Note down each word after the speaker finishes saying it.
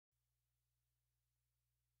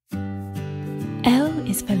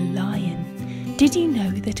is for lion. Did you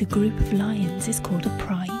know that a group of lions is called a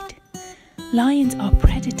pride? Lions are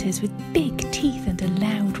predators with big teeth and a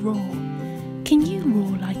loud roar. Can you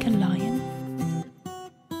roar like a lion?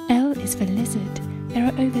 L is for lizard. There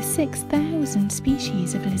are over 6,000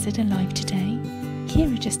 species of lizard alive today.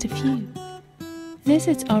 Here are just a few.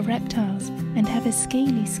 Lizards are reptiles and have a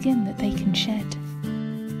scaly skin that they can shed.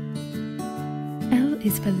 L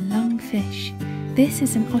is for lungfish. This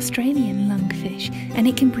is an Australian lungfish and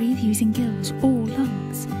it can breathe using gills or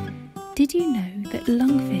lungs. Did you know that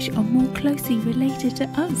lungfish are more closely related to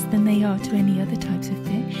us than they are to any other types of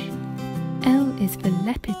fish? L is for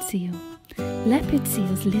leopard seal. Leopard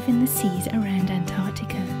seals live in the seas around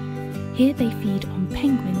Antarctica. Here they feed on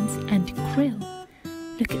penguins and krill.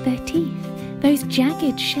 Look at their teeth. Those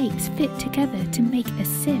jagged shapes fit together to make a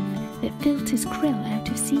sieve that filters krill out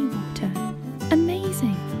of seawater.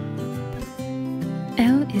 Amazing!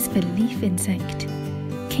 L is for leaf insect.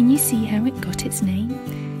 Can you see how it got its name?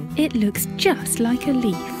 It looks just like a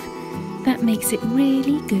leaf. That makes it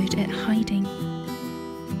really good at hiding.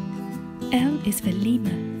 L is for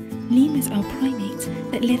lemur. Lemurs are primates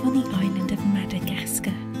that live on the island of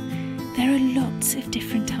Madagascar. There are lots of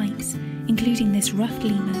different types, including this ruffed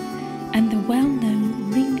lemur and the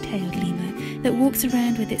well-known ring-tailed lemur that walks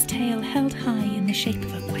around with its tail held high in the shape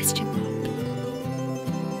of a question mark.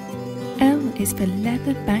 L is for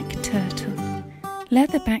leatherback turtle.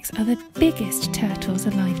 Leatherbacks are the biggest turtles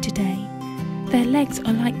alive today. Their legs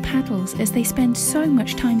are like paddles as they spend so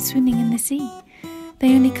much time swimming in the sea.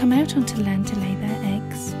 They only come out onto land to lay their